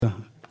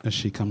as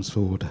she comes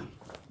forward.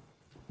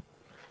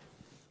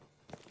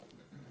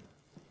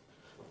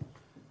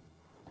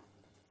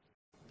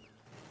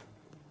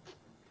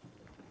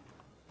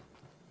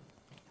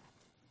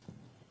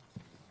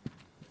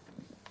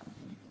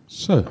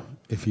 So,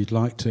 if you'd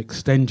like to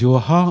extend your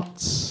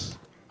hearts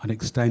and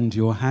extend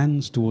your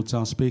hands towards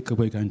our speaker,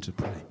 we're going to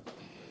pray.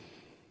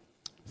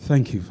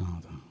 Thank you,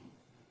 Father.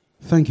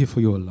 Thank you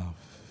for your love.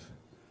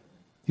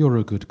 You're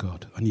a good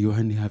God, and you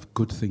only have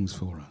good things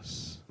for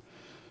us.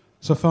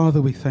 So,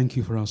 Father, we thank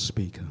you for our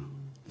speaker.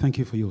 Thank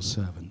you for your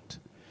servant.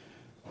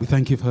 We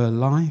thank you for her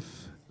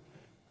life.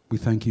 We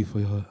thank you for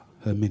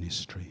her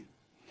ministry.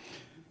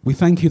 We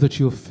thank you that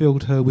you have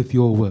filled her with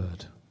your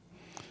word.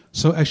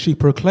 So as she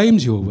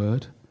proclaims your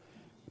word,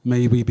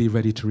 may we be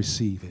ready to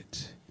receive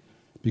it,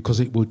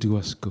 because it will do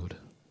us good.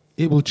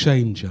 It will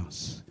change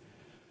us.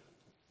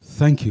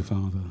 Thank you,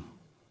 Father,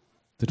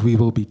 that we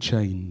will be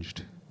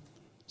changed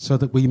so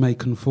that we may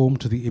conform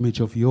to the image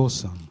of your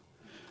Son,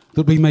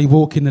 that we may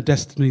walk in the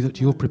destiny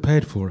that you have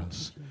prepared for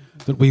us,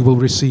 that we will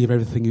receive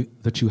everything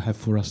that you have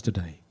for us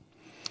today.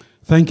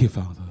 Thank you,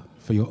 Father,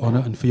 for your honour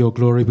and for your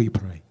glory, we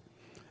pray.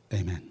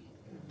 Amen.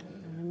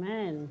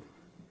 Amen.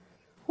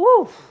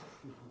 Woo!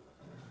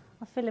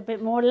 I feel a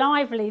bit more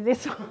lively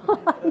this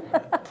one.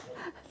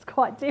 It's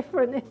quite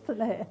different,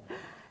 isn't it?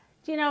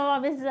 Do you know, I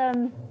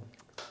was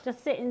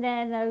just sitting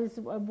there and those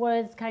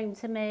words came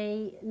to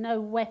me, no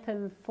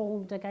weapon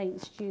formed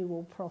against you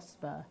will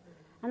prosper.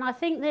 And I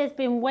think there's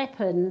been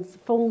weapons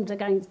formed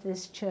against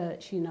this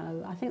church, you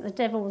know. I think the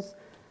devil's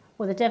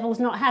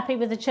not happy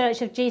with the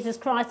Church of Jesus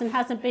Christ and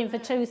hasn't been for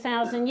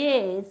 2,000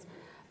 years.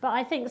 But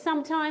I think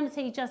sometimes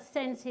he just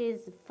sends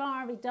his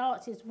fiery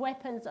darts, his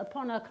weapons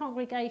upon a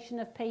congregation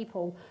of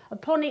people,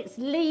 upon its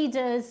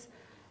leaders,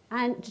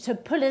 and to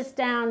pull us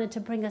down and to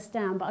bring us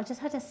down. But I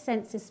just had a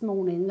sense this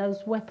morning,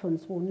 those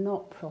weapons will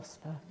not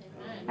prosper.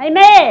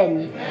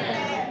 Amen.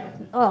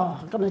 Amen. Oh,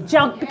 I'm going to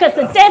jump because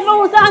the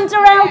devil's under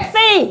our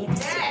feet.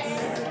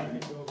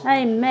 Yes.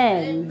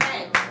 Amen.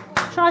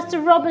 Tries to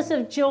rob us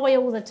of joy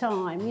all the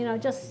time. You know,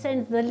 just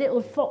sends the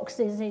little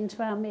foxes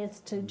into our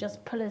midst to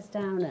just pull us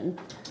down and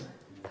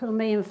pull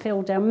me and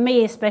Phil down.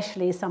 Me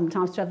especially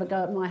sometimes to have a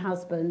go at my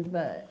husband,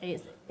 but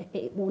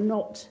it will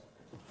not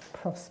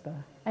prosper.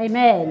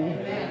 Amen.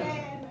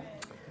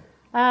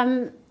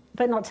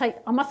 But not take.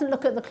 I mustn't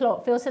look at the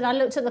clock. Phil said I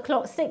looked at the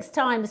clock 6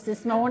 times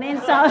this morning,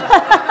 so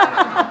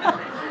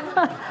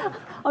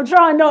I'm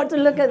trying not to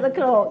look at the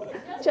clock.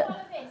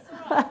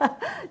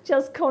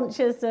 Just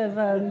conscious of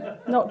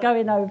not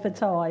going over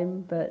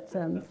time, but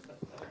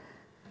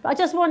I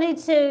just wanted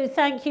to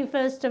thank you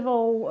first of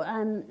all,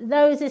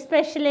 those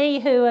especially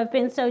who have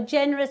been so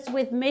generous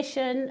with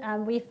mission.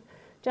 We've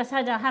just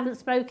had, I haven't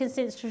spoken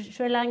since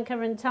Sri Lanka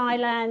and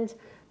Thailand,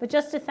 but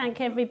just to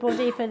thank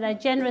everybody for their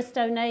generous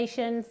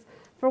donations,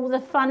 for all the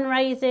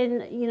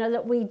fundraising, you know,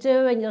 that we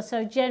do, and you're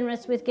so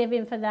generous with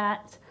giving for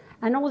that,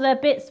 and all the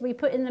bits we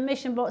put in the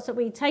mission box that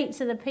we take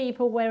to the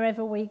people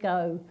wherever we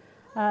go.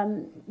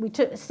 We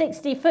took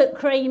 60 foot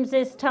creams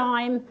this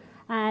time,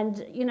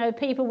 and, you know,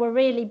 people were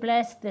really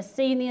blessed. The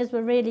seniors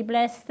were really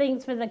blessed.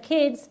 Things for the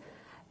kids,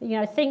 you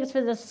know, things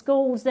for the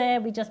schools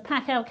there. We just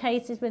pack our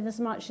cases with as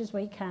much as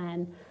we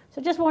can.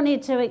 So just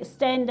wanted to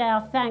extend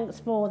our thanks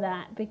for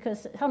that,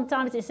 because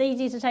sometimes it's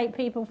easy to take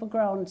people for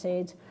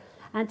granted.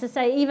 And to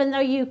say, even though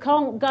you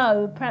can't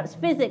go, perhaps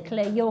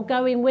physically, you're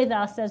going with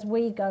us as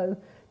we go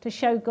to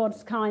show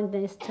God's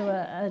kindness to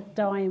a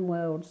dying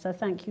world. So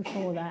thank you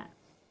for that.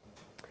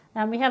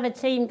 And we have a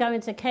team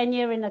going to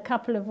Kenya in a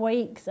couple of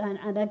weeks.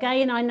 And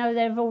again, I know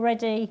they've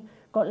already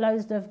got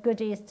loads of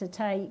goodies to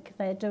take.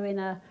 They're doing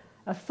a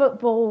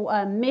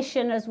football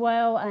mission as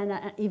well, and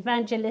an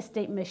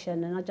evangelistic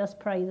mission. And I just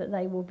pray that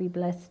they will be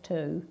blessed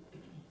too.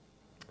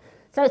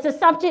 So it's a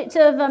subject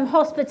of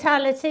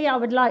hospitality I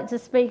would like to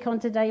speak on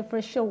today for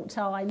a short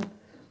time.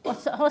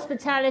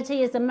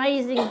 Hospitality is an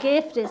amazing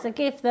gift. It's a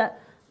gift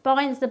that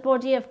binds the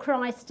body of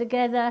Christ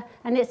together,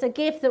 and it's a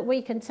gift that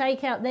we can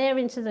take out there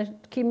into the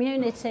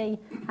community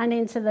and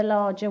into the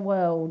larger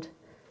world.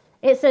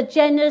 It's a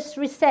generous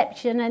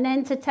reception and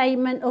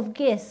entertainment of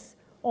gifts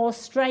or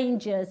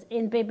strangers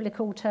in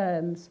biblical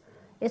terms.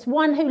 It's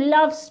one who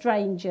loves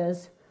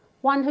strangers,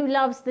 one who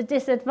loves the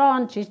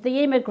disadvantaged, the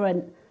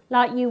immigrant,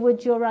 like you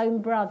would your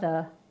own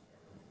brother.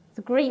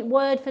 The Greek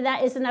word for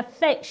that is an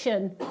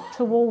affection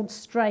towards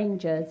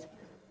strangers.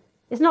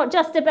 It's not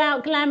just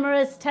about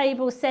glamorous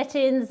table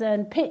settings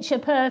and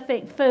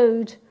picture-perfect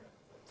food.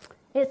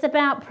 It's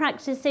about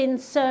practicing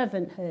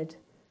servanthood.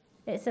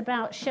 It's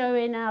about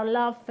showing our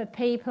love for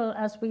people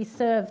as we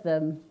serve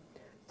them,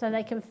 so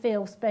they can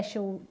feel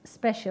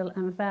special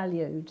and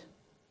valued.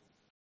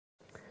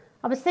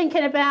 I was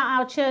thinking about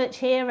our church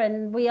here,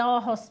 and we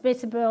are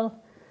hospitable.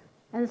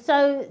 And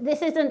so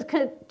this isn't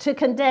to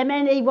condemn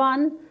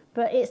anyone,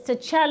 but it's to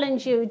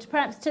challenge you,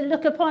 perhaps to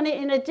look upon it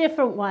in a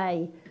different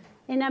way,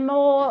 in a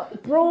more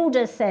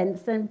broader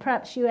sense than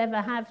perhaps you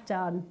ever have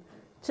done,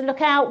 to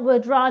look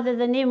outward rather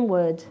than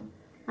inward,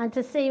 and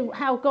to see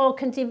how God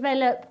can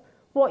develop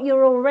what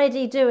you're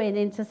already doing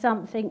into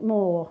something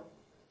more.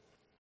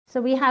 So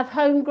we have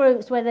home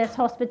groups where there's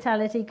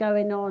hospitality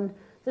going on.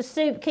 The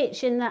soup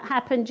kitchen that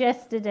happened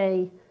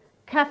yesterday.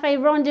 Cafe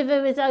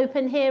Rendezvous is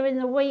open here in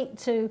the week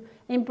to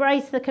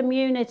embrace the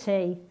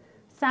community.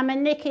 Sam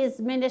and Nikki's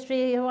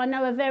ministry, who I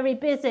know are very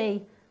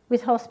busy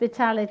with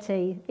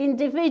hospitality.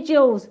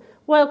 Individuals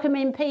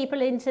welcoming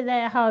people into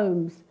their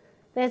homes.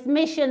 There's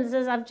missions,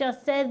 as I've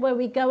just said, where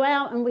we go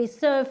out and we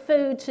serve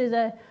food to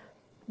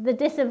the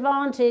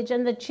disadvantaged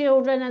and the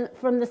children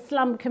from the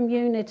slum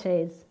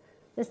communities.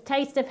 There's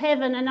Taste of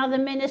Heaven, another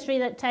ministry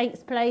that takes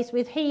place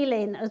with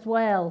healing as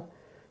well.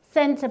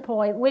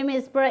 Centrepoint,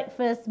 women's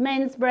breakfast,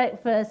 men's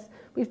breakfast.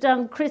 We've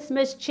done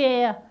Christmas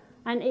cheer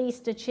and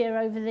Easter cheer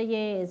over the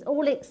years.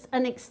 All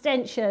an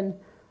extension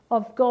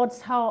of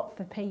God's heart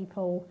for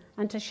people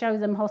and to show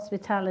them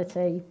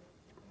hospitality.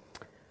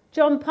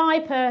 John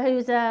Piper,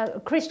 who's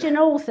a Christian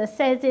author,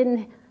 says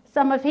in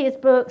some of his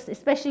books,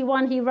 especially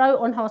one he wrote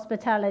on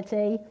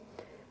hospitality,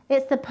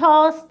 it's the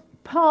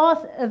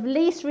path of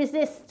least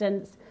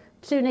resistance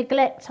to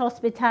neglect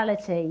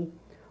hospitality.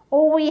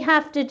 All we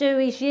have to do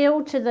is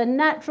yield to the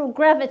natural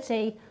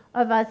gravity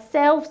of a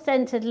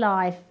self-centered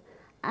life,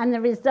 and the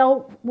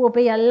result will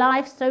be a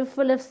life so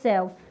full of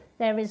self,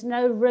 there is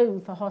no room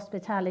for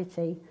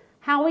hospitality.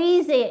 How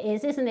easy it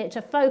is, isn't it,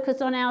 to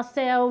focus on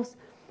ourselves,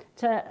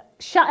 to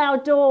shut our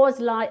doors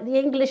like the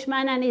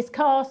Englishman and his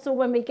castle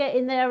when we get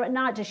in there at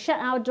night, to shut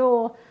our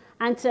door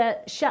and to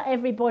shut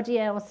everybody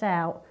else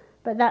out.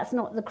 But that's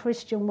not the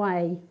Christian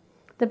way.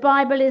 The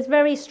Bible is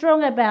very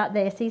strong about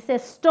this. He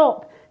says,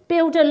 stop,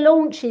 build a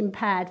launching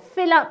pad,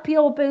 fill up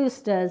your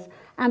boosters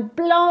and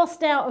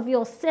blast out of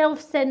your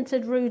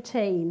self-centered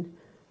routine.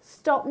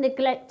 Stop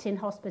neglecting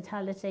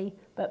hospitality,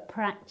 but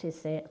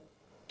practice it.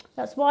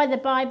 That's why the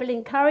Bible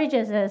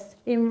encourages us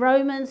in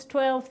Romans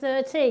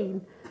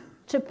 12:13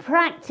 to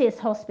practice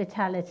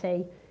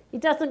hospitality. It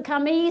doesn't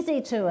come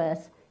easy to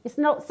us. It's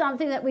not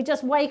something that we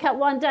just wake up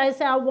one day and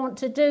say, I want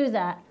to do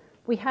that.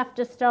 We have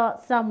to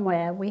start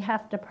somewhere. We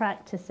have to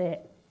practice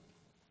it.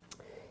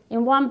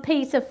 In 1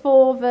 Peter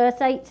 4,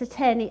 verse 8 to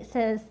 10, it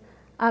says,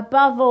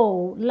 above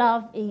all,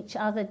 love each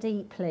other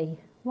deeply.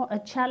 What a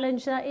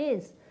challenge that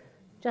is,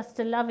 just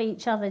to love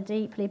each other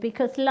deeply,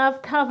 because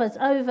love covers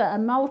over a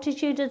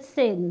multitude of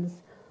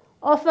sins.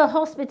 Offer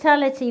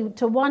hospitality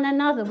to one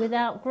another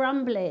without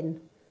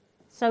grumbling.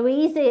 So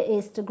easy it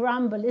is to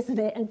grumble, isn't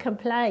it, and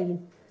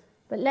complain.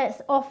 But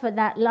let's offer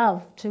that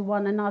love to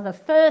one another.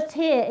 First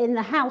here in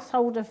the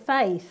household of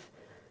faith,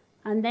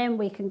 and then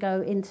we can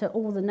go into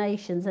all the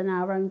nations and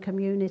our own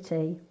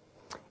community.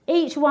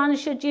 Each one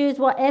should use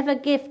whatever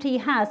gift he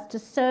has to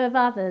serve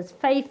others,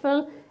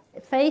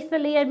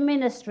 faithfully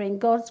administering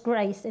God's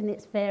grace in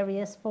its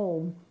various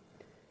form.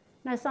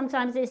 Now,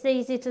 sometimes it's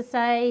easy to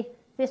say,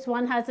 this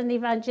one has an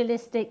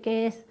evangelistic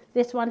gift,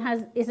 this one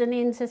is an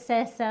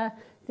intercessor,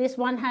 this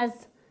one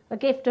has a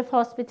gift of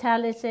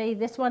hospitality,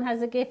 this one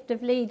has a gift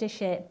of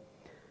leadership.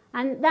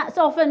 And that's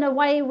often a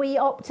way we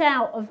opt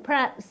out of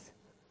perhaps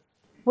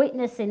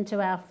witnessing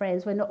to our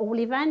friends. We're not all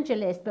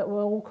evangelists, but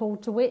we're all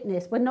called to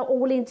witness. We're not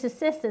all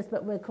intercessors,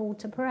 but we're called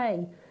to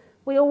pray.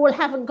 We all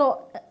haven't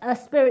got a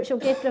spiritual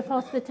gift of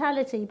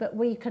hospitality, but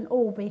we can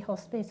all be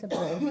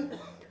hospitable.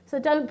 So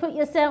don't put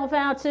yourself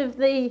out of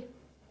the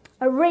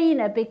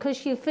arena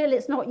because you feel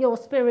it's not your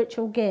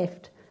spiritual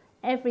gift.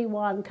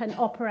 Everyone can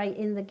operate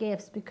in the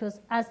gifts because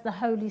as the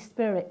Holy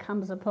Spirit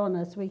comes upon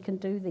us, we can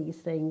do these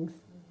things.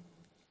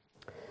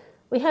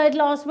 We heard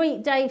last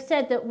week, Dave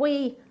said that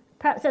we,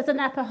 perhaps as an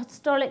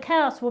apostolic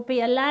house, will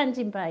be a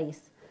landing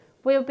base.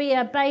 We'll be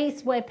a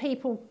base where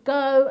people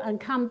go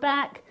and come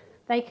back.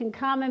 They can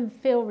come and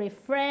feel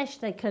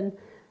refreshed. They can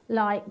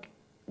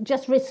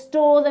just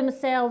restore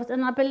themselves.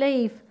 And I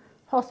believe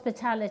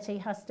hospitality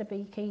has to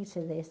be key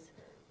to this,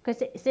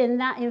 because it's in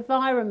that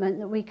environment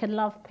that we can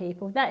love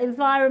people, that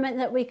environment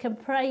that we can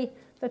pray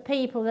for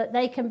people, that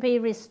they can be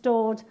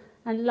restored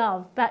and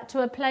loved back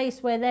to a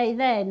place where they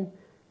then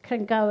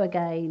can go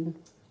again.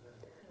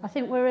 I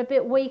think we're a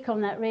bit weak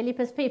on that, really,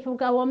 because people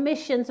go on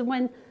missions, and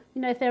when,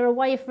 if they're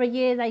away for a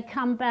year, they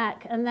come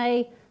back and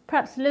they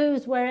perhaps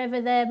lose wherever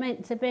they're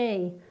meant to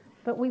be.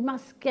 But we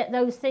must get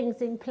those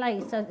things in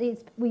place so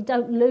we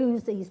don't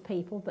lose these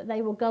people, but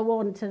they will go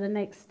on to the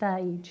next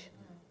stage.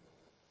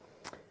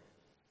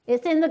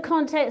 It's in the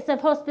context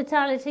of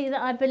hospitality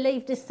that I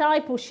believe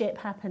discipleship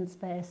happens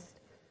best.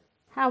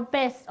 How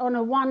best on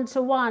a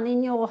one-to-one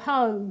in your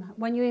home,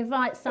 when you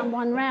invite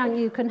someone round,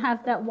 you can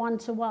have that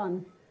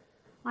one-to-one.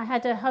 I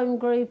had a home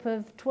group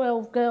of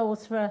 12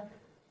 girls for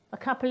a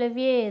couple of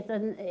years,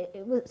 and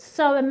it was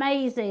so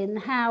amazing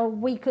how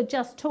we could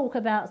just talk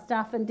about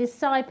stuff and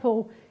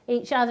disciple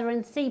each other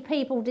and see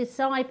people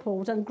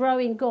discipled and grow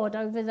in God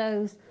over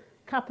those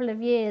couple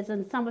of years.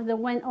 And some of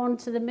them went on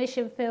to the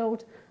mission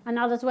field and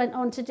others went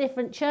on to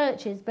different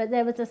churches, but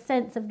there was a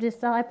sense of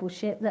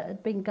discipleship that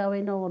had been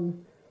going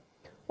on.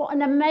 What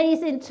an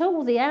amazing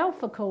tool the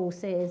Alpha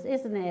course is,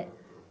 isn't it?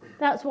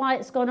 That's why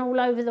it's gone all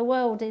over the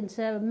world,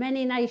 into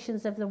many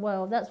nations of the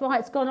world. That's why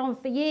it's gone on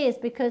for years,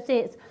 because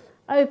it's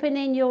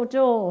opening your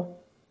door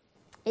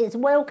It's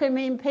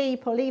welcoming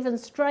people, even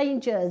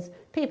strangers,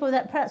 people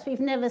that perhaps we've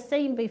never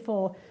seen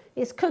before.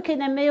 It's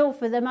cooking a meal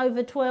for them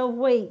over 12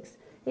 weeks.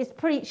 It's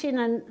preaching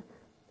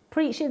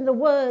the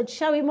word,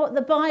 showing what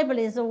the Bible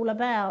is all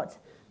about,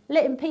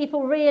 letting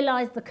people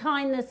realise the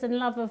kindness and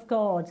love of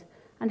God.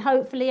 And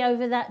hopefully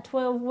over that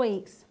 12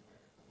 weeks,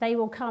 they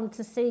will come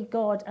to see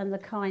God and the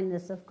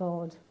kindness of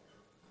God.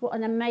 What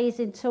an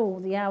amazing tool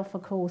the Alpha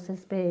course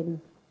has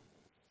been.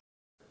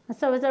 And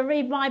so as I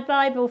read my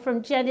Bible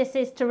from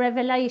Genesis to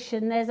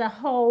Revelation, there's a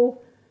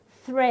whole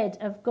thread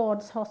of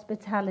God's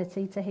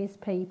hospitality to his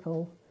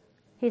people.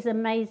 His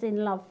amazing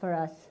love for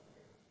us.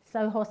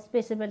 So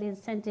hospitable in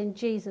sending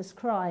Jesus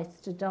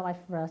Christ to die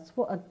for us.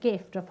 What a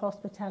gift of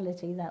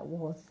hospitality that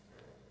was.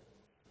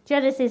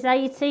 Genesis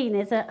 18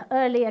 is an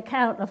early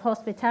account of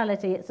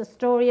hospitality. It's a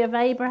story of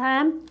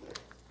Abraham.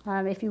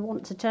 If you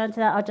want to turn to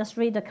that, I'll just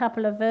read a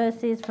couple of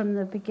verses from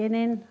the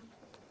beginning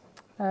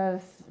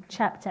of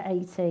chapter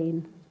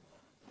 18.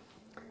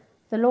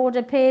 The Lord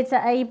appeared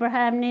to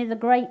Abraham near the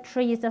great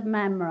trees of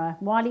Mamre.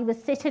 While he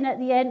was sitting at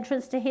the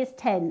entrance to his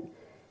tent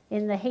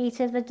in the heat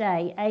of the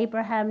day,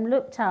 Abraham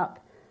looked up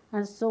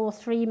and saw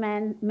 3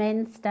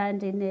 men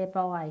standing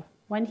nearby.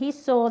 When he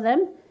saw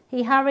them,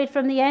 he hurried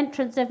from the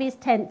entrance of his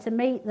tent to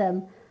meet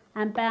them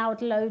and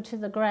bowed low to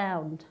the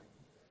ground.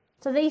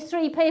 So these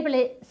 3 people,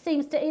 it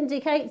seems to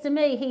indicate to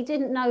me, he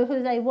didn't know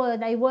who they were.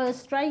 They were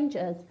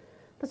strangers.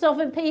 But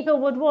often people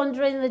would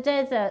wander in the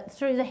desert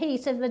through the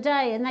heat of the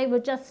day and they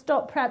would just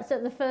stop perhaps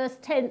at the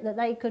first tent that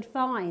they could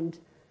find.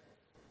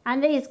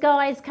 And these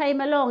guys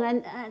came along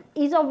and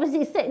he's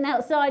obviously sitting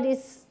outside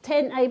his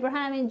tent,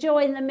 Abraham,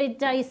 enjoying the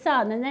midday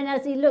sun. And then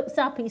as he looks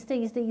up, he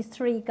sees these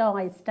 3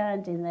 guys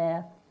standing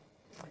there.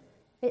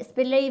 It's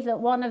believed that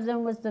one of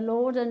them was the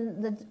Lord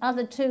and the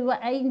other 2 were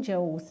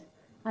angels.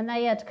 And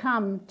they had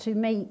come to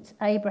meet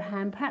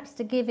Abraham, perhaps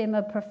to give him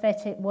a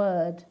prophetic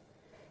word.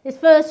 His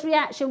first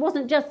reaction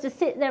wasn't just to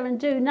sit there and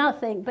do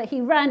nothing, but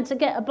he ran to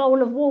get a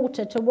bowl of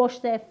water to wash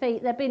their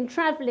feet. They'd been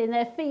travelling,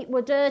 their feet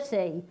were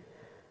dirty.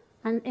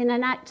 And in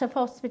an act of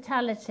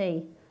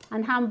hospitality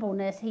and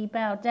humbleness, he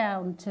bowed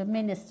down to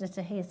minister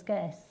to his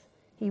guests.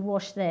 He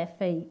washed their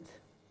feet.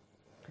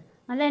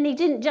 And then he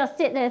didn't just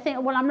sit there and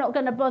think, well, I'm not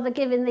going to bother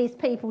giving these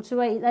people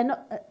to eat. They're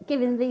not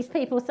giving these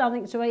people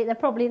something to eat. They're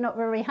probably not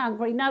very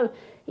hungry. No,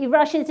 he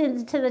rushes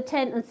into the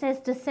tent and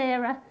says to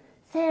Sarah,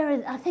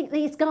 Sarah, I think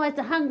these guys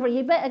are hungry.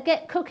 You better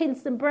get cooking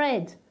some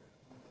bread.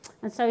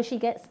 And so she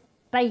gets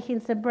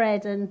baking some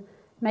bread and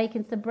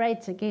making some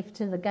bread to give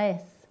to the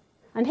guests.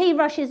 And he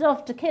rushes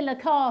off to kill a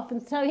calf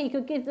and so he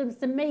could give them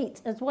some meat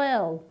as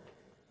well.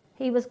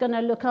 He was going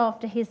to look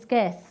after his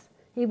guests.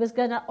 He was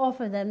going to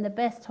offer them the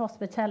best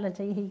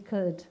hospitality he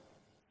could.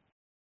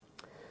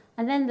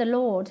 And then the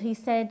Lord, he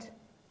said,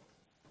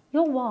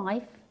 your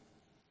wife,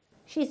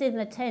 she's in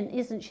the tent,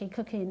 isn't she,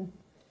 cooking?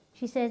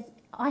 She says,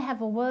 I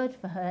have a word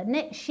for her.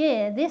 Next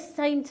year, this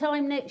same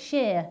time next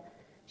year,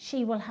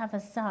 she will have a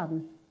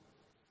son.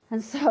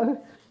 And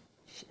so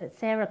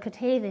Sarah could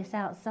hear this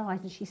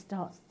outside and she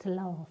starts to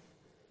laugh.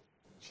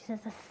 She says,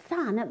 a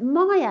son at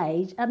my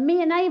age, and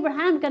me and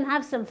Abraham can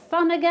have some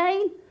fun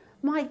again?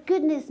 My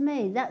goodness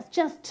me, that's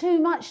just too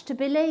much to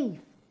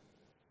believe.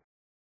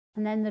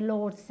 And then the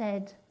Lord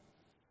said,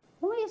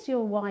 why is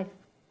your wife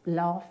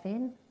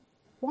laughing?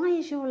 Why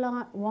is your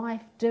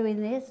wife doing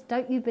this?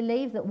 Don't you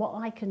believe that what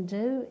I can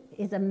do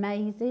is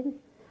amazing?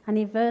 And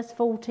in verse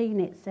 14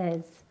 it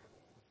says,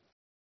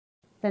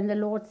 then the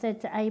Lord said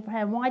to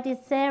Abraham, why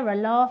did Sarah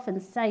laugh and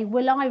say,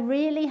 will I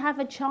really have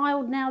a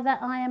child now that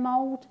I am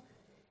old?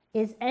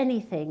 Is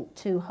anything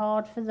too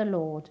hard for the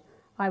Lord?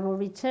 I will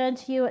return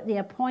to you at the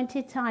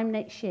appointed time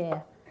next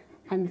year,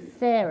 and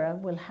Sarah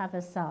will have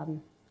a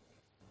son.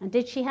 And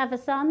did she have a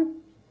son?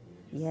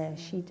 Yes,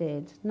 she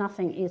did.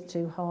 Nothing is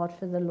too hard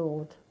for the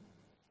Lord.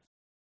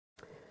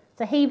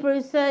 So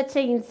Hebrews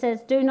 13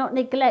 says, do not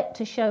neglect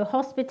to show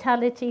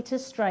hospitality to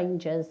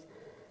strangers,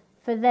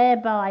 for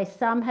thereby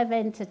some have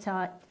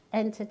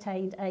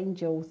entertained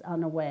angels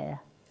unaware.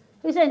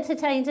 Who's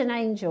entertained an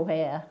angel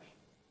here?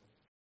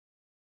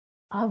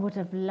 I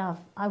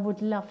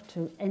would love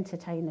to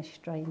entertain a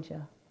stranger,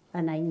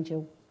 an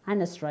angel,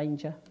 and a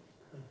stranger.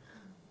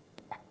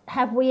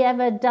 Have we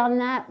ever done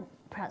that?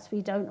 Perhaps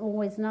we don't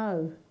always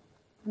know.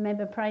 I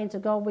remember praying to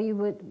God,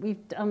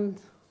 we've done,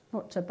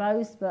 not to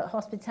boast, but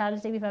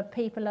hospitality. We've had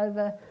people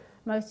over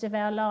most of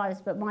our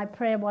lives, but my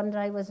prayer one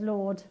day was,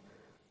 Lord,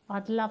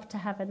 I'd love to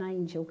have an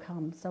angel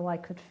come so I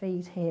could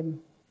feed him.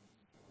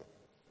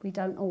 We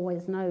don't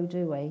always know,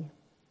 do we?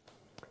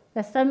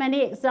 There's so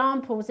many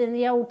examples in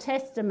the Old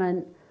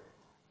Testament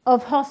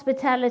of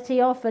hospitality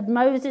offered.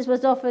 Moses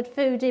was offered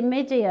food in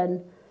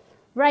Midian.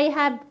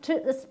 Rahab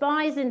took the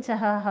spies into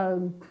her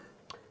home.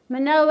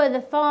 Manoah,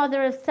 the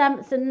father of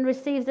Samson,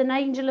 receives an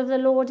angel of the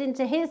Lord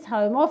into his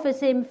home, offers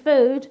him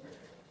food,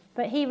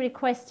 but he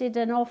requested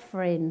an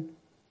offering.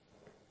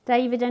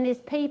 David and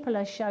his people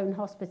are shown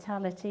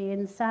hospitality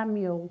in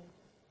Samuel.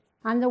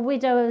 And the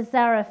widow of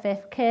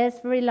Zarephath cares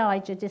for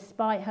Elijah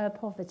despite her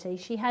poverty.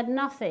 She had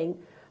nothing,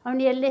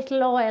 only a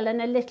little oil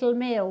and a little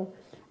meal.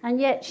 And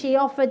yet she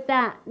offered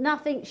that.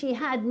 Nothing she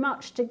had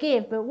much to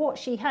give, but what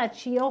she had,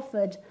 she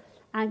offered,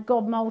 and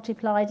God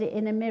multiplied it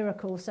in a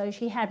miracle. So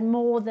she had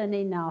more than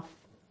enough.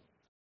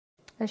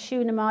 A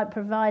Shunammite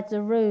provides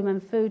a room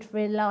and food for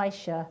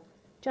Elisha.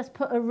 Just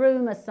put a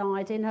room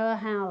aside in her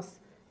house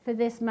for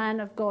this man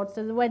of God,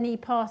 so that when he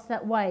passed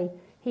that way,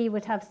 he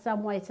would have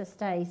somewhere to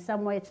stay,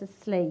 somewhere to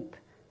sleep.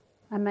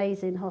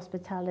 Amazing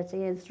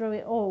hospitality. And through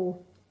it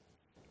all,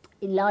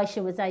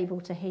 Elisha was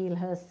able to heal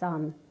her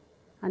son.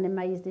 An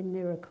amazing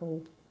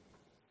miracle.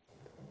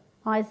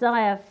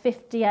 Isaiah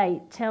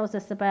 58 tells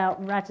us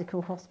about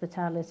radical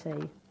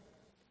hospitality.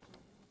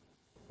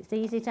 It's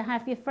easy to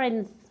have your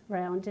friends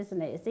round,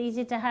 isn't it? It's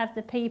easy to have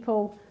the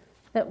people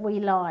that we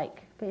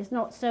like, but it's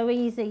not so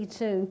easy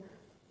to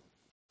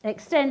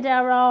extend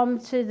our arm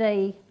to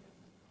the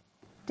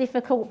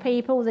difficult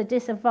people, the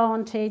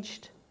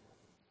disadvantaged.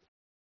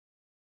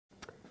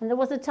 And there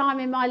was a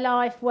time in my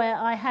life where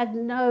I had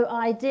no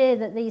idea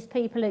that these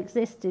people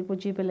existed,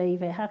 would you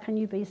believe it? How can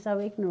you be so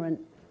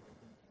ignorant?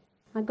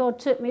 And God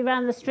took me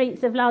around the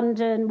streets of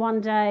London one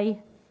day,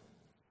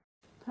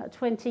 about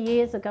 20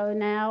 years ago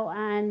now,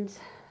 and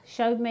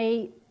showed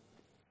me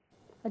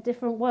a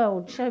different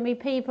world, showed me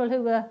people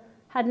who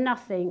had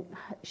nothing,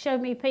 showed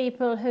me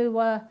people who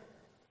were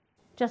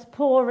just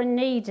poor and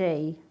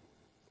needy.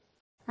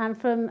 And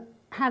from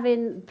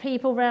having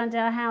people around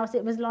our house,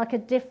 it was like a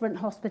different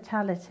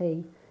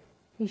hospitality.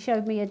 He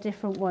showed me a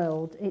different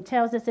world. It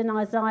tells us in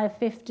Isaiah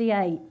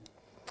 58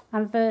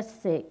 and verse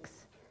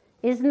 6,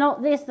 "Is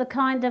not this the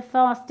kind of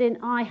fasting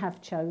I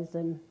have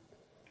chosen?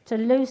 To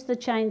loose the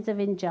chains of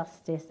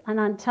injustice and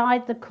untie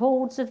the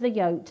cords of the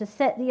yoke, to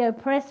set the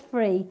oppressed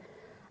free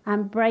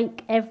and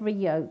break every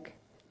yoke?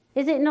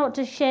 Is it not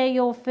to share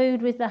your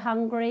food with the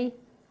hungry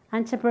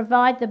and to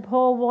provide the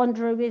poor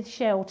wanderer with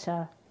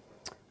shelter?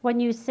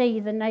 When you see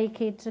the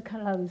naked, to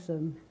clothe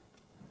them."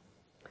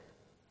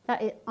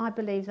 I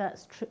believe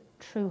that's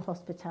true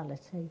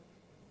hospitality.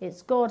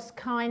 It's God's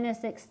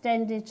kindness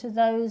extended to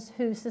those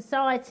who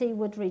society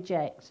would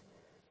reject,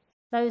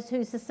 those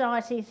who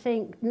society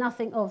think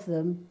nothing of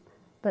them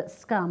but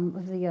scum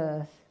of the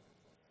earth.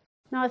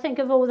 Now I think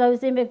of all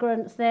those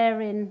immigrants there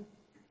in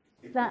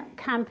that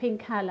camp in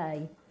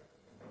Calais.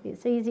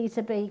 It's easy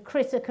to be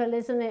critical,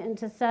 isn't it, and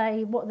to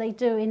say what they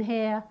do in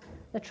here,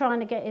 they're trying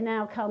to get in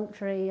our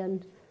country,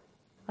 and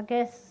I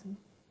guess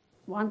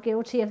I'm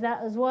guilty of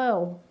that as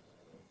well.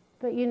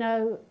 But you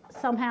know,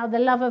 somehow the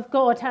love of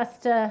God has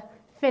to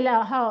fill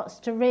our hearts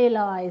to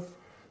realise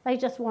they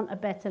just want a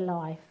better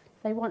life.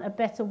 They want a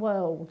better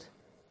world.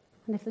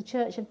 And if the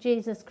Church of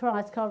Jesus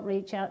Christ can't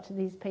reach out to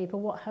these people,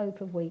 what hope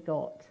have we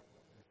got?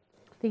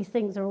 These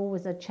things are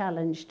always a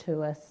challenge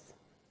to us.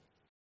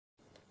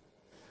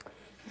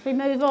 If we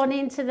move on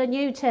into the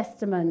New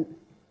Testament,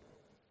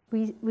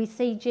 we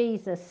see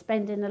Jesus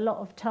spending a lot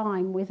of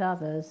time with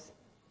others.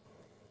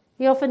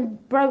 He often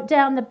broke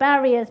down the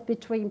barriers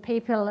between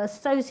people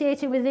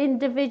associated with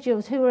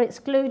individuals who were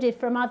excluded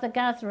from other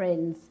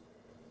gatherings.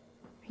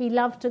 He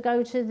loved to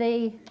go to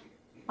the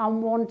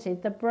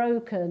unwanted, the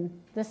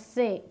broken, the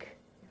sick,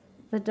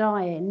 the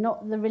dying,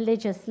 not the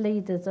religious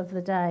leaders of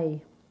the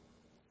day.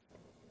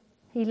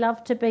 He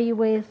loved to be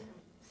with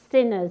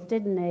sinners,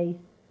 didn't he?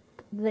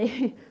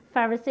 The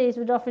Pharisees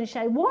would often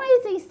say, "Why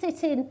is he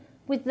sitting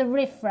with the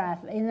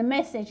riffraff?" In the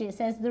Message it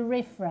says the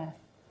riffraff.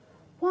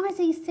 Why is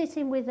he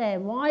sitting with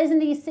them? Why isn't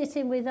he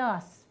sitting with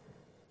us?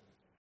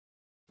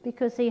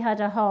 Because he had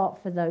a heart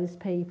for those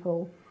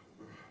people.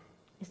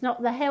 It's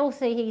not the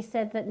healthy, he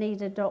said, that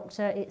need a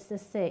doctor, it's the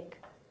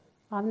sick.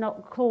 I've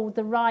not called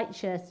the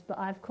righteous, but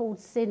I've called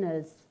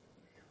sinners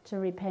to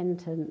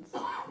repentance.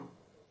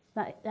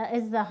 That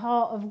is the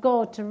heart of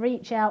God, to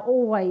reach out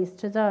always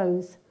to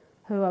those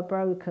who are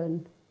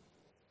broken.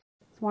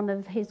 It's one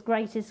of his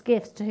greatest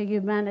gifts to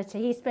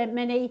humanity. He spent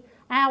many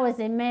hours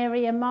in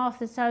Mary and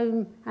Martha's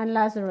home and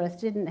Lazarus,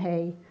 didn't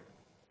he?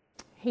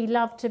 He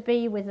loved to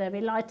be with them.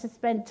 He liked to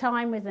spend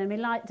time with them. He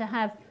liked to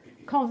have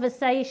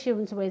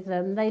conversations with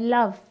them. They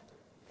loved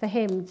for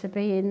him to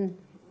be in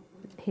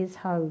his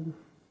home.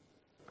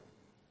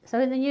 So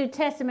in the New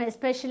Testament,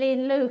 especially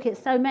in Luke,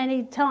 it's so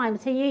many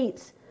times he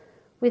eats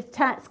with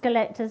tax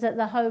collectors at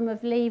the home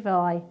of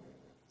Levi.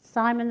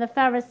 Simon the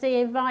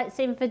Pharisee invites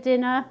him for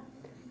dinner,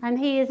 and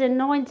he is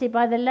anointed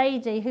by the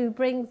lady who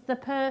brings the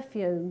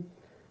perfume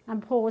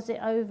and pours it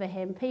over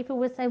him. People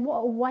would say, what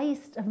a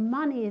waste of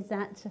money is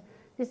that,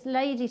 this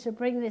lady to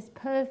bring this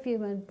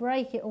perfume and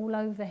break it all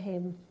over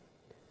him.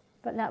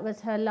 But that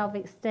was her love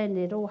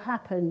extended, all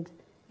happened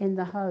in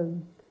the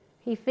home.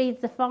 He feeds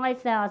the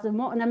 5,000,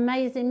 what an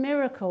amazing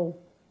miracle.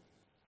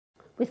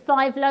 With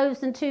 5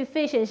 loaves and 2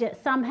 fishes, yet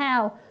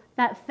somehow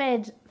that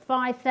fed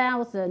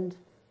 5,000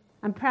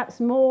 and perhaps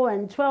more,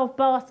 and 12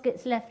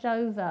 baskets left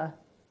over.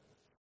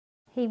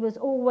 He was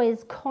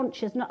always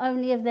conscious not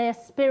only of their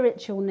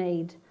spiritual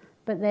need,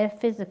 but their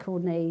physical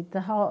need,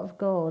 the heart of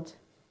God.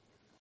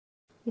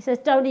 He says,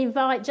 don't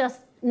invite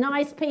just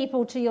nice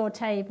people to your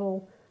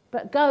table,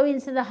 but go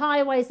into the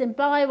highways and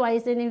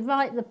byways and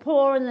invite the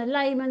poor and the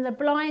lame and the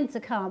blind to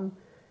come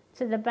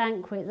to the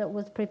banquet that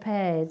was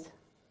prepared.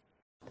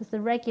 because the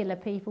regular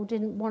people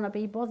didn't want to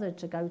be bothered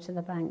to go to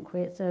the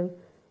banquet. So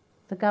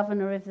the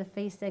governor of the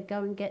feast said,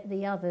 go and get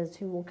the others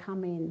who will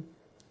come in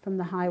from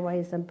the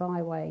highways and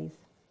byways.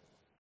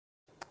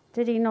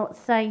 Did he not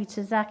say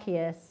to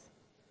Zacchaeus,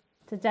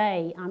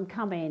 today I'm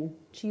coming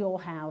to your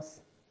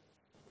house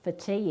for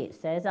tea, it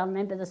says. I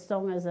remember the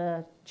song as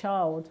a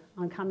child,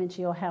 I'm coming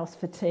to your house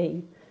for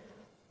tea.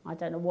 I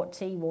don't know what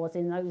tea was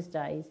in those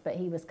days, but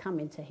he was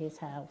coming to his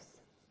house.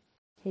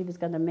 He was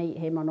going to meet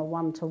him on a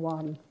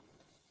one-to-one.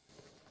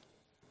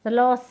 The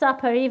Last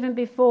Supper, even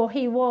before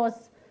he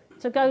was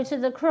to go to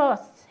the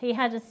cross, he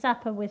had a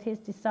supper with his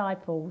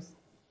disciples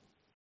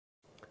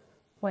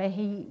where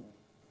he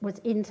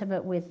was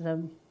intimate with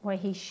them, where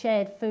he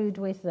shared food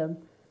with them,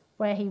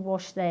 where he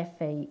washed their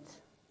feet.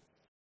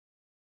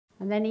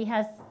 And then he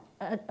has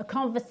a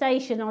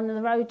conversation on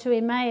the road to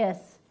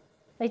Emmaus.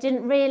 They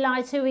didn't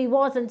realise who he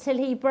was until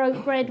he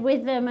broke bread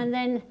with them, and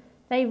then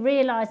they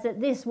realised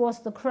that this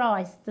was the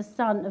Christ, the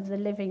Son of the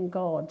living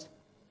God.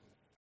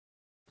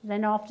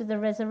 Then after the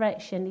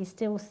resurrection, he's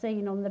still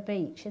seen on the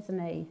beach,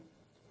 isn't he?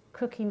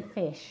 Cooking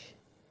fish,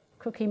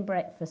 cooking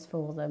breakfast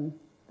for them,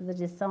 for the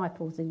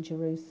disciples in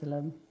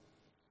Jerusalem.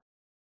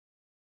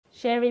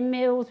 Sharing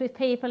meals with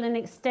people and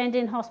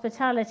extending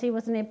hospitality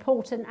was an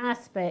important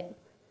aspect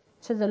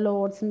to the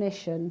Lord's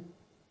mission.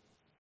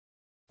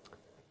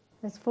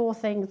 There's 4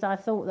 things I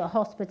thought that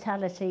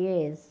hospitality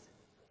is.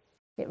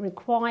 It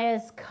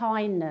requires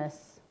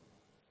kindness.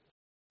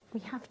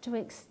 We have to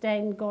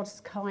extend God's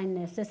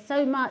kindness. There's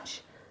so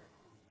much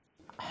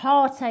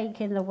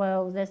heartache in the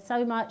world. There's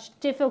so much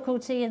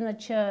difficulty in the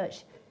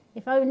church.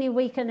 If only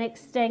we can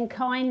extend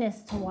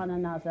kindness to one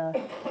another,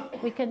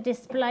 we can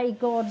display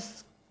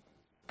God's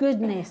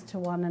goodness to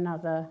one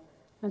another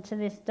and to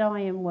this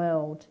dying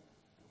world.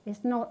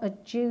 It's not a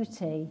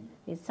duty,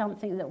 it's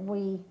something that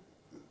we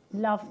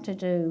love to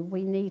do.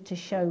 We need to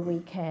show we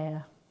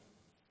care.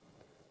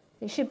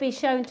 It should be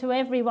shown to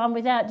everyone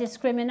without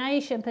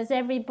discrimination, because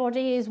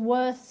everybody is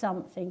worth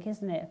something,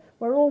 isn't it?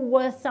 We're all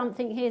worth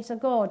something here to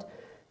God.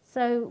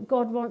 So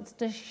God wants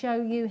to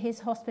show you his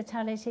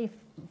hospitality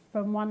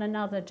from one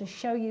another, to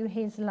show you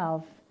his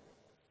love.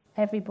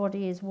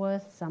 Everybody is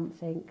worth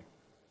something.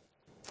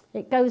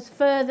 It goes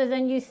further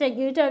than you think.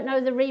 You don't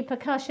know the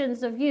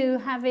repercussions of you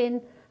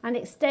having and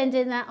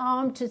extending that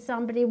arm to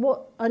somebody,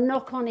 what a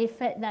knock-on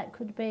effect that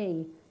could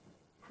be.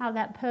 How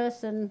that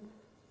person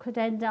could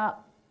end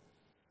up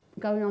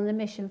going on the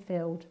mission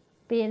field,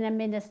 being a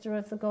minister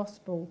of the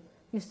gospel.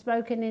 You've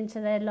spoken into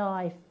their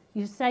life.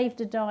 You've saved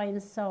a dying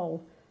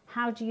soul.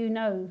 How do you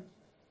know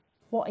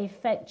what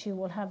effect you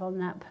will have on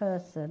that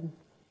person?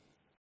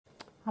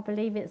 I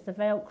believe it's the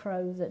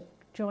Velcro that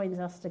joins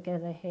us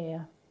together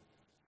here.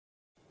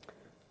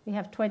 We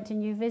have 20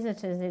 new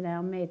visitors in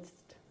our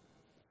midst.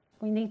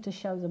 We need to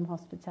show them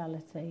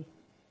hospitality.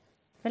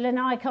 Phil and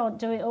I can't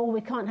do it all.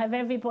 We can't have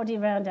everybody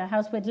around our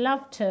house. We'd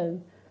love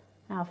to,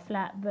 our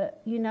flat,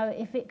 but you know,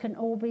 if it can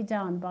all be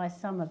done by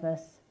some of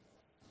us,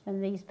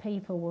 then these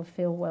people will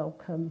feel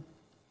welcome.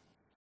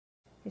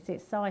 It's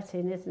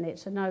exciting, isn't it,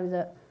 to know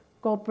that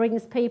God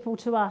brings people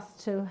to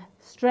us to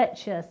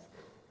stretch us,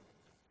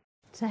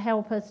 to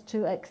help us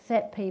to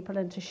accept people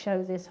and to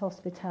show this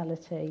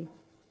hospitality.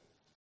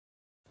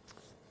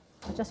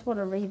 I just want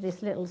to read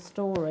this little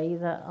story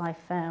that I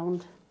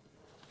found,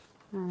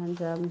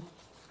 and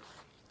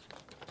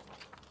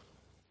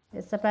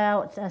it's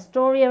about a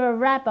story of a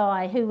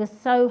rabbi who was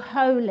so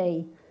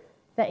holy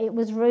that it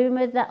was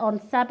rumoured that on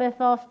Sabbath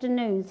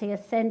afternoons he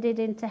ascended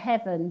into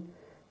heaven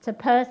to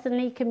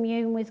personally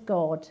commune with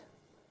God.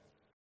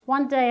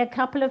 One day a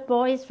couple of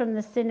boys from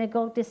the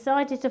synagogue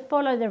decided to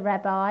follow the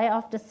rabbi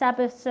after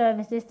Sabbath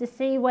services to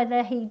see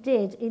whether he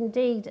did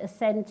indeed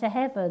ascend to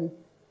heaven.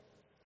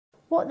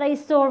 What they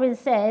saw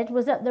instead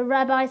was that the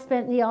rabbi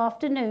spent the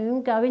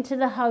afternoon going to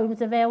the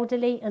homes of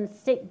elderly and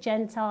sick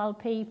Gentile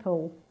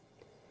people.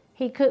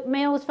 He cooked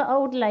meals for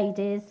old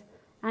ladies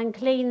and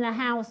cleaned the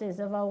houses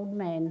of old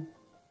men.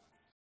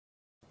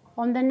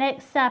 On the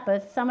next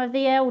Sabbath, some of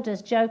the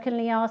elders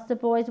jokingly asked the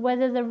boys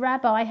whether the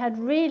rabbi had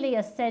really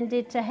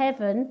ascended to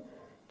heaven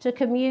to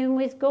commune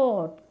with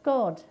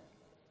God.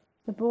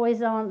 The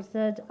boys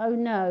answered, "Oh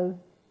no,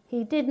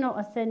 he did not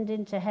ascend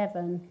into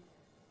heaven,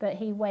 but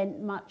he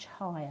went much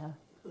higher."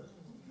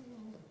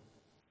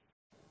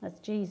 That's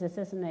Jesus,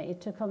 isn't it? He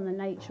took on the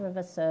nature of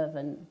a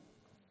servant.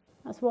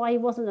 That's why he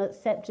wasn't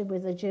accepted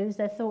with the Jews.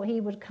 They thought he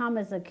would come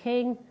as a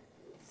king,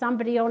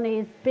 somebody on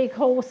his big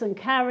horse and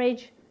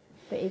carriage,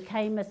 but he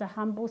came as a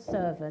humble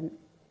servant,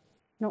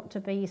 not to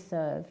be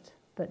served,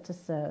 but to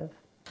serve.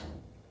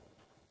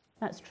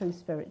 That's true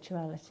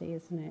spirituality,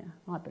 isn't it?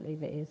 I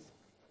believe it is.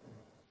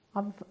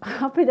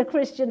 I've been a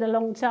Christian a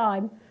long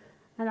time,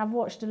 and I've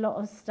watched a lot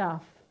of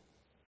stuff.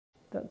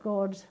 But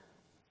God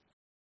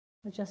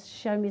has just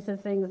shown me some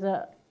things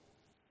that,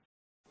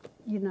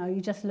 you know, you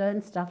just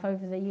learn stuff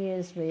over the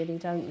years, really,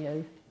 don't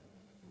you?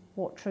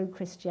 What true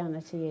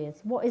Christianity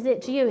is. What is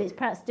it to you? It's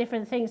perhaps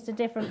different things to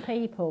different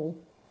people.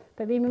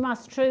 But we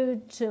must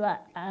true to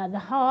the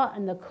heart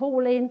and the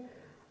calling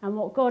and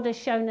what God has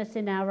shown us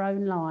in our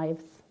own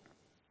lives.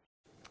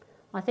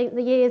 I think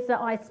the years that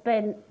I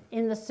spent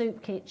in the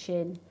soup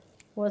kitchen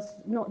was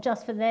not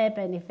just for their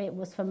benefit,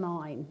 was for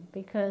mine,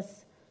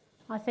 because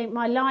I think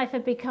my life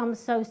had become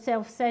so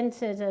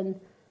self-centered and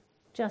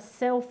just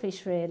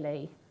selfish,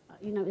 really.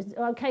 You know, it was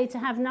okay to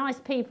have nice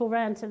people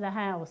round to the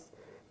house,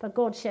 but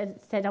God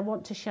said, I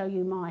want to show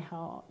you my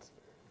heart.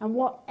 And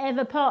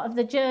whatever part of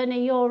the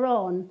journey you're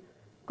on,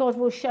 God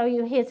will show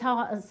you his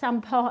heart at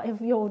some part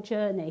of your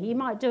journey. He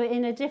might do it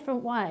in a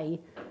different way,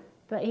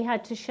 but he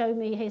had to show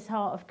me his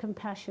heart of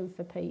compassion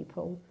for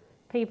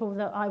people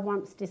that I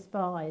once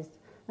despised.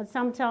 And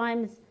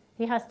sometimes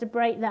he has to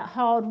break that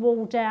hard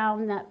wall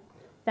down,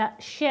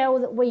 that shell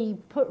that we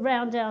put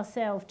round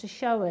ourselves to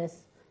show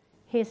us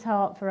his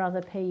heart for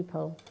other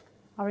people.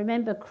 I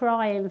remember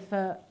crying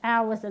for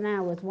hours and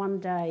hours one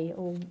day,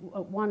 or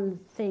one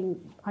thing.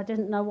 I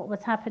didn't know what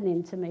was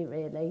happening to me,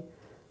 really,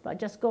 but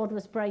just God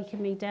was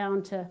breaking me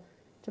down to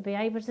be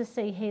able to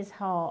see his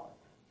heart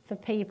for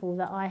people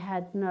that I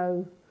had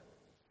no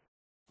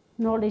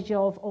knowledge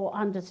of or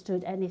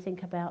understood anything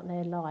about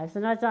their lives.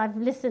 And as I've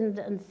listened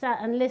and sat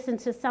and listened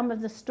to some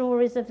of the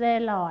stories of their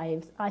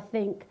lives, I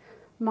think,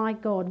 my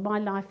God, my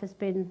life has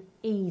been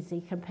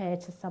easy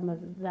compared to some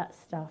of that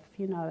stuff,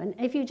 you know. And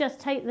if you just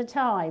take the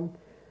time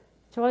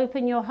to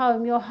open your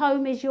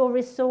home is your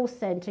resource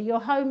centre, your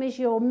home is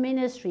your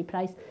ministry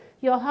place,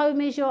 your home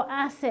is your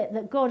asset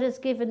that God has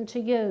given to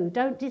you.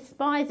 Don't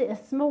despise it,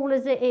 as small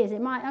as it is.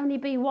 It might only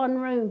be one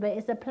room, but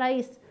it's a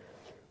place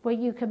where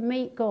you can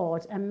meet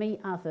God and meet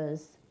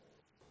others.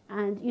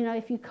 And, you know,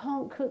 if you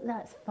can't cook,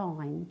 that's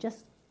fine.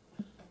 Just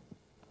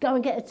go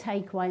and get a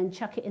takeaway and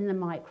chuck it in the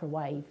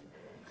microwave.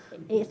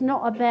 It's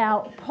not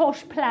about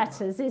posh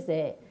platters, is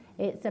it?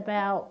 It's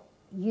about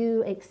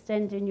you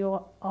extending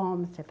your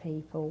arms to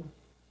people.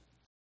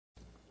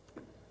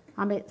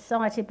 I'm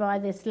excited by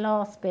this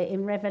last bit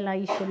in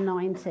Revelation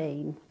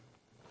 19.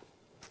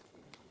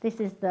 This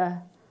is the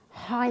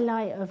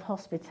highlight of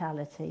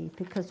hospitality,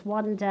 because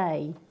one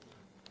day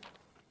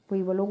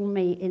we will all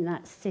meet in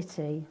that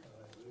city.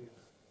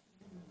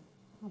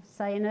 I was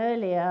saying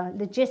earlier,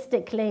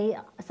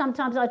 logistically,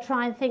 sometimes I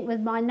try and think with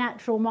my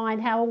natural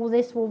mind how all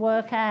this will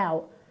work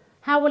out.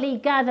 How will he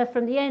gather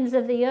from the ends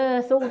of the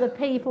earth all the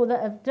people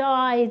that have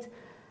died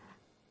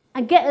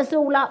and get us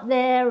all up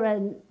there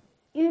and,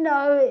 you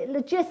know,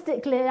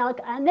 logistically,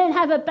 and then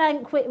have a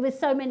banquet with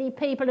so many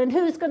people, and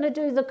who's going to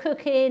do the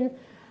cooking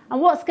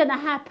and what's going to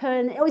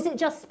happen? Or is it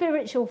just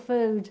spiritual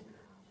food?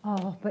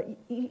 Oh, but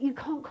you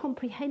can't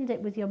comprehend it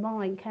with your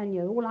mind, can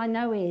you? All I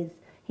know is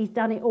he's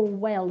done it all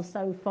well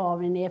so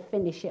far, and he'll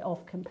finish it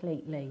off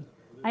completely.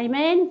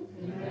 Amen?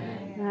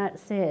 Amen?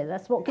 That's it.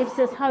 That's what gives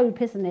us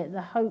hope, isn't it?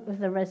 The hope of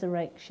the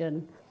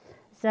resurrection.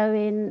 So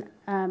in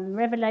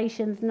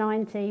Revelations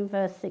 19,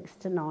 verse 6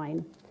 to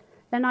 9.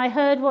 Then I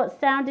heard what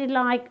sounded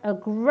like a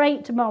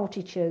great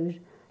multitude,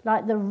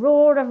 like the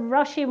roar of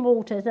rushing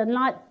waters, and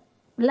like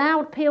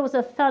loud peals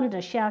of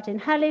thunder, shouting,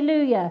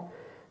 Hallelujah!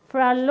 For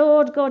our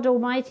Lord God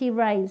Almighty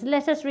reigns.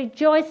 Let us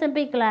rejoice and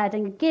be glad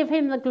and give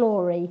him the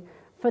glory,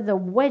 for the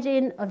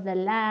wedding of the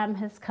Lamb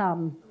has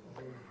come,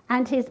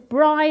 and his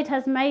bride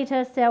has made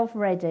herself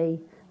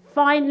ready.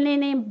 Fine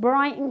linen,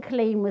 bright and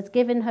clean, was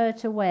given her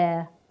to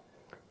wear.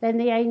 Then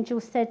the angel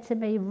said to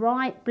me,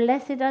 Right,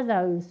 blessed are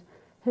those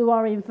who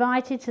are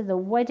invited to the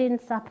wedding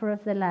supper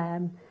of the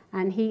Lamb.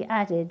 And he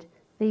added,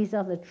 These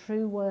are the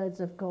true words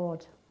of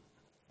God.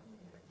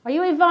 Are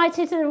you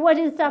invited to the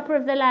wedding supper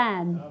of the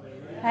Lamb?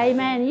 Amen.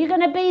 Amen. Are you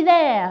going to be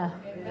there?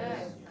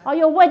 Amen. Are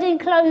your wedding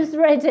clothes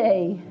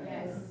ready?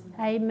 Yes.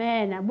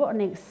 Amen. And what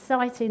an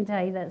exciting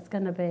day that's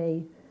going to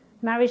be.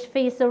 Marriage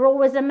feasts are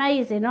always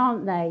amazing,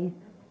 aren't they?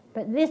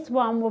 But this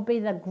one will be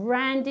the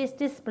grandest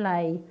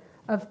display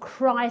of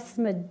Christ's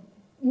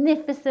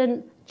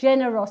magnificent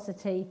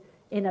generosity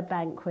in a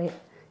banquet.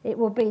 It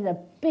will be the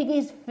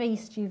biggest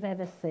feast you've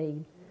ever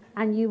seen,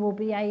 and you will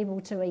be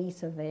able to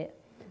eat of it.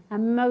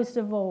 And most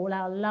of all,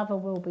 our lover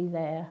will be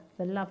there,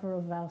 the lover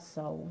of our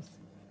souls.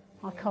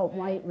 I can't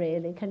wait,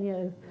 really, can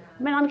you?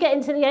 I mean, I'm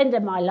getting to the end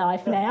of my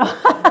life now.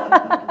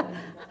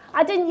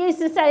 I didn't used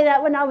to say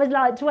that when I was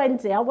like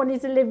 20. I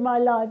wanted to live my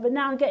life, but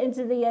now I'm getting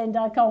to the end.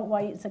 I can't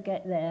wait to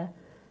get there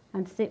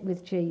and sit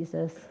with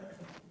Jesus.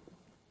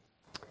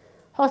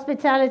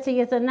 Hospitality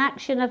is an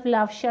action of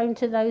love shown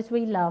to those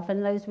we love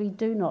and those we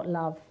do not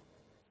love.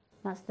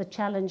 That's the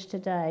challenge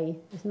today.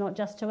 It's not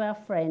just to our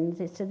friends,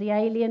 it's to the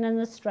alien and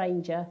the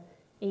stranger,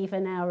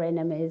 even our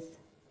enemies.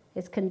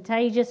 It's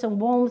contagious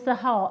and warms the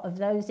heart of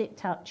those it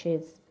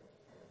touches.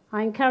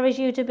 I encourage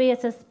you to be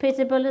as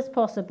hospitable as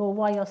possible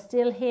while you're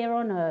still here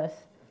on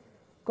earth.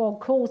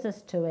 God calls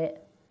us to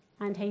it,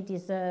 and he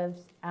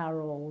deserves our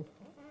all.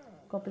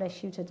 God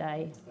bless you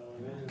today.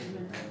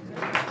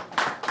 Amen.